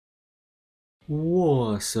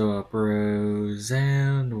What's up, bros,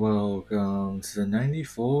 and welcome to the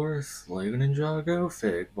 94th LEGO Ninjago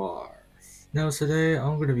Figbarf. Now today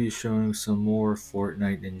I'm going to be showing some more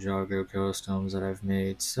Fortnite Ninjago customs that I've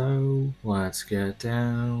made, so let's get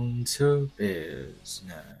down to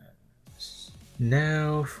business.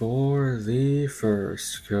 Now for the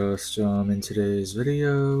first custom in today's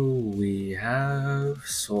video, we have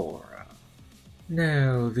Sora.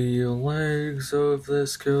 Now, the legs of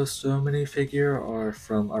this custom minifigure are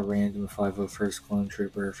from a random 501st Clone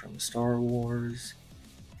Trooper from Star Wars.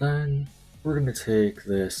 Then, we're going to take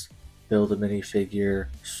this build a minifigure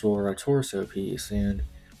Sora torso piece, and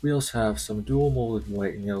we also have some dual molded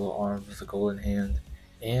white and yellow arms with a golden hand,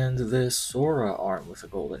 and this Sora arm with a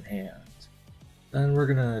golden hand. Then we're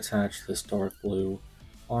going to attach this dark blue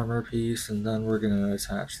armor piece, and then we're going to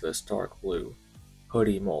attach this dark blue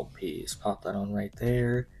hoodie mold piece. Pop that on right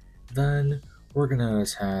there. Then we're going to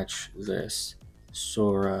attach this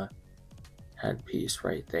Sora headpiece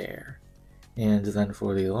right there. And then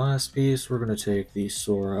for the last piece, we're going to take the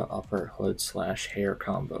Sora upper hood / hair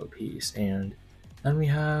combo piece. And then we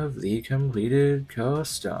have the completed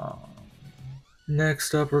custom.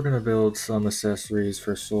 Next up, we're going to build some accessories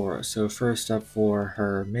for Sora. So first up, for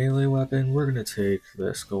her melee weapon, we're going to take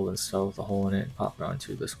this golden stud with a hole in it, pop it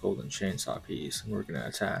onto this golden chainsaw piece, and we're going to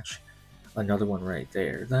attach another one right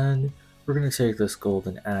there. Then we're going to take this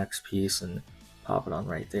golden axe piece and pop it on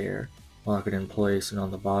right there, lock it in place, and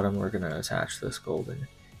on the bottom we're going to attach this golden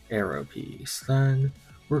arrow piece. Then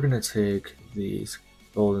we're going to take these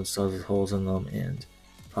golden studs with holes in them and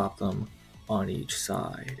pop them on each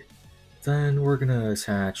side. Then we're going to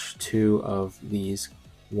attach 2 of these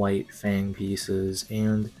white fang pieces,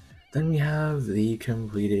 and then we have the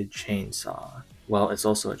completed chainsaw. Well, it's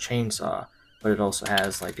also a chainsaw, but it also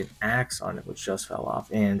has like an axe on it which just fell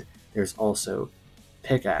off, and there's also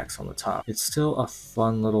pickaxe on the top. It's still a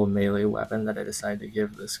fun little melee weapon that I decided to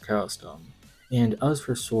give this custom. And as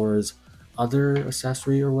for Sora's other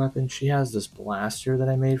accessory or weapon, she has this blaster that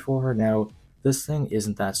I made for her. Now, this thing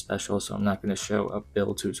isn't that special, so I'm not going to show a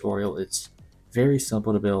build tutorial. It's very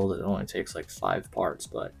simple to build. It only takes like 5 parts,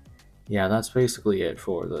 but yeah, that's basically it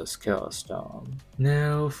for this custom.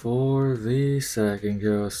 Now for the second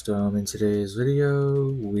custom in today's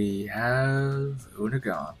video, we have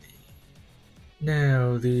Unagami.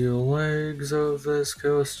 Now, the legs of this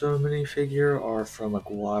custom minifigure are from a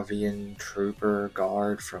Guavian Trooper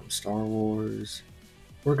guard from Star Wars.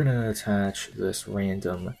 We're going to attach this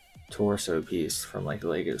random torso piece from like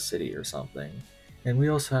Lego City or something. And we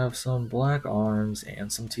also have some black arms and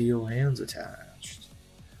some teal hands attached.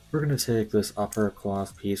 We're going to take this upper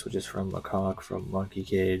cloth piece, which is from Macaque from Monkey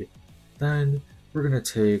Kid. Then we're going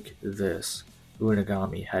to take this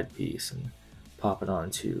Unagami headpiece and pop it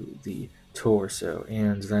onto the torso.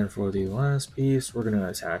 And then for the last piece, we're going to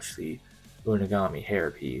attach the Unagami hair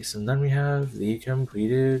piece. And then we have the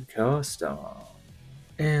completed custom.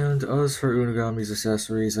 And as for Unagami's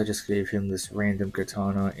accessories, I just gave him this random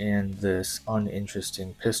katana and this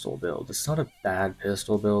uninteresting pistol build. It's not a bad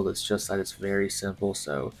pistol build, it's just that it's very simple,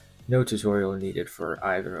 so no tutorial needed for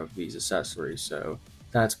either of these accessories. So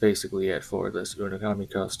that's basically it for this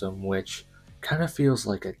Unagami custom, which kind of feels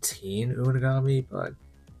like a teen Unagami, but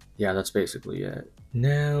yeah, that's basically it.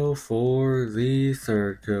 Now for the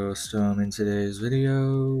third custom in today's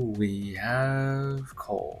video, we have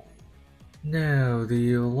Cole. Now,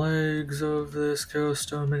 the legs of this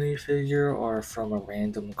custom minifigure are from a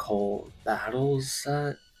random Cole Battles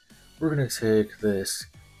set. We're going to take this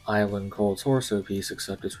Island Cole torso piece,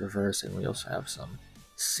 except it's reversed, and we also have some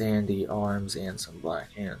sandy arms and some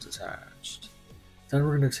black hands attached. Then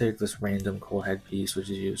we're going to take this random Cole headpiece, which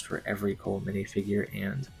is used for every Cole minifigure,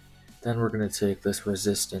 and then we're going to take this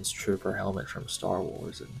Resistance Trooper helmet from Star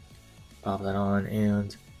Wars and pop that on,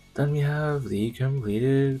 and then we have the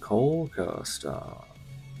completed Cole custom.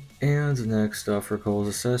 And next up for Cole's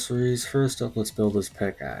accessories, first up let's build his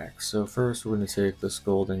pickaxe. So first we're going to take this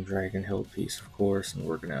golden dragon hilt piece, of course, and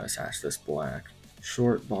we're going to attach this black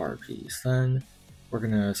short bar piece. Then we're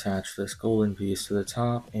going to attach this golden piece to the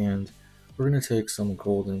top, and we're going to take some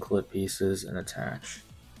golden clip pieces and attach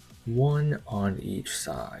 1 on each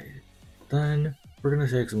side. Then we're going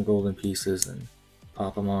to take some golden pieces and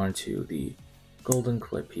pop them onto the golden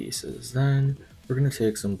clip pieces. Then we're going to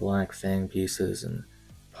take some black fang pieces and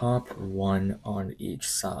pop 1 on each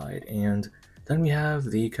side. And then we have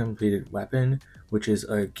the completed weapon, which is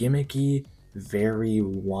a gimmicky, very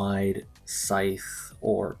wide scythe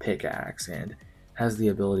or pickaxe, and has the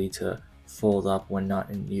ability to fold up when not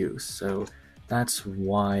in use. So that's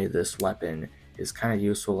why this weapon is kind of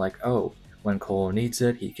useful. Like, oh, when Cole needs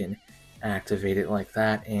it, he can activate it like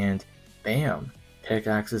that, and bam,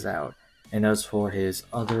 pickaxe is out. And as for his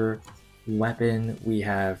other weapon, we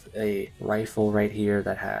have a rifle right here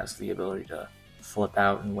that has the ability to flip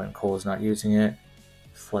out, and when Cole's not using it,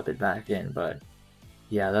 flip it back in. But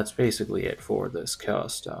yeah, that's basically it for this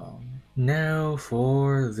custom. Now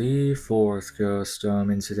for the fourth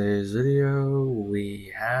custom in today's video,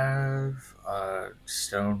 we have a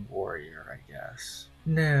stone warrior, I guess.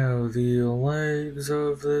 Now, the legs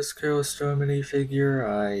of this custom minifigure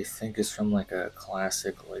I think is from like a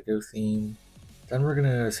classic Lego theme. Then we're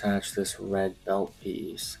gonna attach this red belt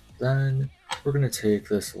piece. Then we're gonna take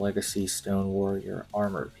this Legacy Stone Warrior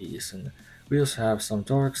armor piece, and we also have some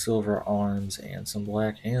dark silver arms and some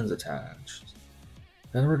black hands attached.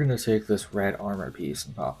 Then we're gonna take this red armor piece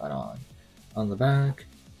and pop that on. On the back,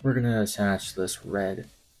 we're gonna attach this red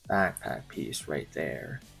backpack piece right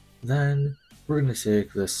there. Then we're gonna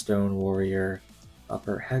take this Stone Warrior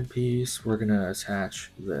upper headpiece. We're gonna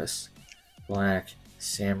attach this black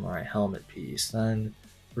samurai helmet piece. Then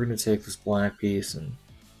we're going to take this black piece and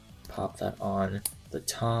pop that on the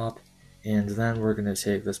top, and then we're going to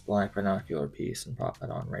take this black binocular piece and pop that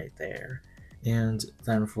on right there. And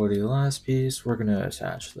then for the last piece, we're going to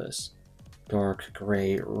attach this dark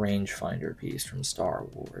gray rangefinder piece from Star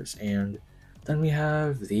Wars, and then we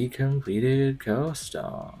have the completed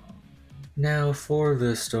custom. Now for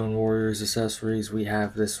the Stone Warrior's accessories, we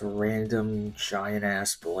have this random giant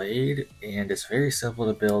ass blade, and it's very simple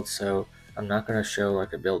to build, so I'm not going to show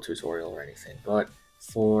like a build tutorial or anything. But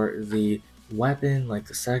for the weapon, like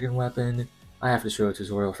the second weapon, I have to show a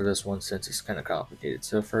tutorial for this one since it's kind of complicated.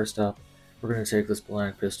 So first up, we're going to take this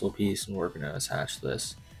black pistol piece and we're going to attach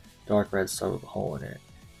this dark red stud with a hole in it.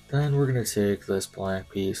 Then we're going to take this black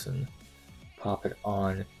piece and pop it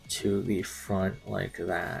on to the front like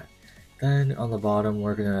that. Then on the bottom,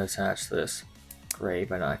 we're going to attach this gray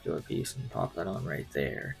binocular piece and pop that on right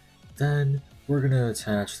there. Then we're going to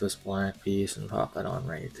attach this black piece and pop that on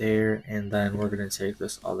right there. And then we're going to take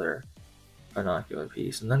this other binocular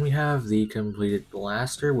piece. And then we have the completed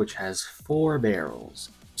blaster, which has 4 barrels,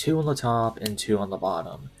 2 on the top and 2 on the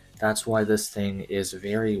bottom. That's why this thing is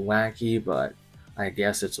very wacky, but I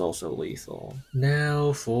guess it's also lethal.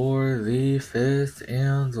 Now for the 5th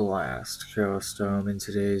and last custom in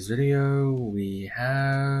today's video, we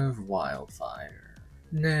have Wyldfyre.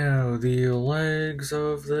 Now, the legs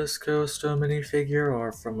of this custom minifigure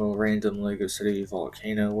are from a random LEGO City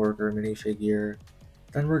Volcano Worker minifigure.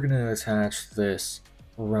 Then we're going to attach this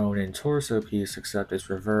Ronin torso piece, except it's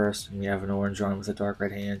reversed, and we have an orange arm with a dark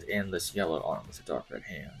red hand and this yellow arm with a dark red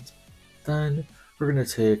hand. Then we're going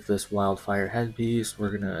to take this Wyldfyre headpiece, we're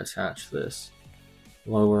going to attach this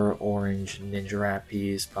lower orange ninja wrap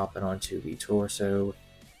piece, pop it onto the torso,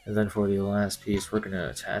 and then for the last piece we're going to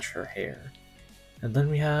attach her hair. And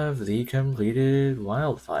then we have the completed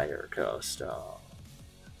Wyldfyre custom.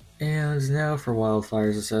 And now for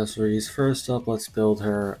Wyldfyre's accessories. First up, let's build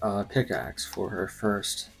her a pickaxe for her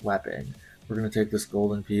first weapon. We're going to take this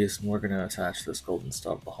golden piece and we're going to attach this golden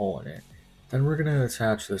stud with a hole in it. Then we're going to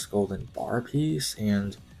attach this golden bar piece,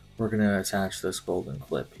 and we're going to attach this golden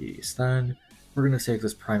clip piece. Then we're going to take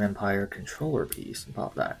this Prime Empire controller piece and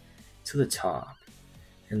pop that to the top.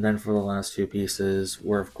 And then for the last 2 pieces,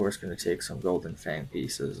 we're of course going to take some golden fang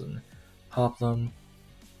pieces and pop them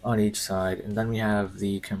on each side. And then we have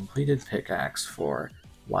the completed pickaxe for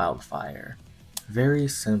Wyldfyre. Very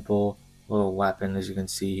simple little weapon, as you can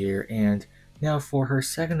see here. And now for her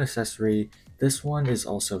second accessory, this one is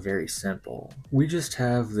also very simple. We just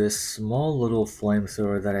have this small little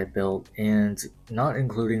flamethrower that I built, and not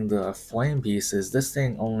including the flame pieces, this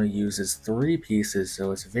thing only uses 3 pieces,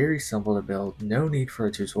 so it's very simple to build, no need for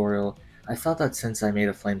a tutorial. I thought that since I made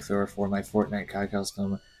a flamethrower for my Fortnite Kai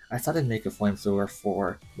custom, I thought I'd make a flamethrower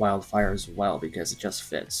for Wyldfyre as well because it just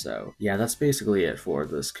fits, so yeah, that's basically it for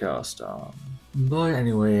this custom. But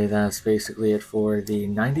anyway, that's basically it for the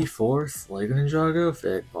 94th LEGO Ninjago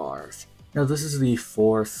Figbarf. Now this is the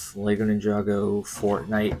 4th LEGO Ninjago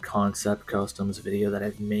Fortnite concept customs video that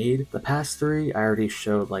I've made. The past 3 I already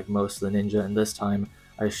showed like most of the ninja, and this time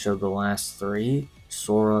I showed the last 3,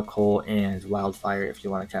 Sora, Cole, and Wyldfyre if you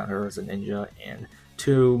want to count her as a ninja, and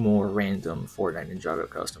 2 more random Fortnite Ninjago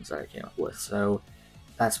customs that I came up with. So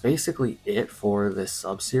that's basically it for this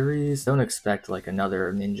sub-series. Don't expect like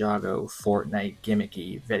another Ninjago Fortnite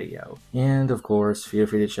gimmicky video. And of course, feel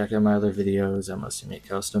free to check out my other videos. I mostly make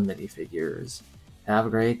custom minifigures. Have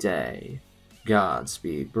a great day.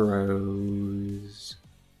 Godspeed, bros.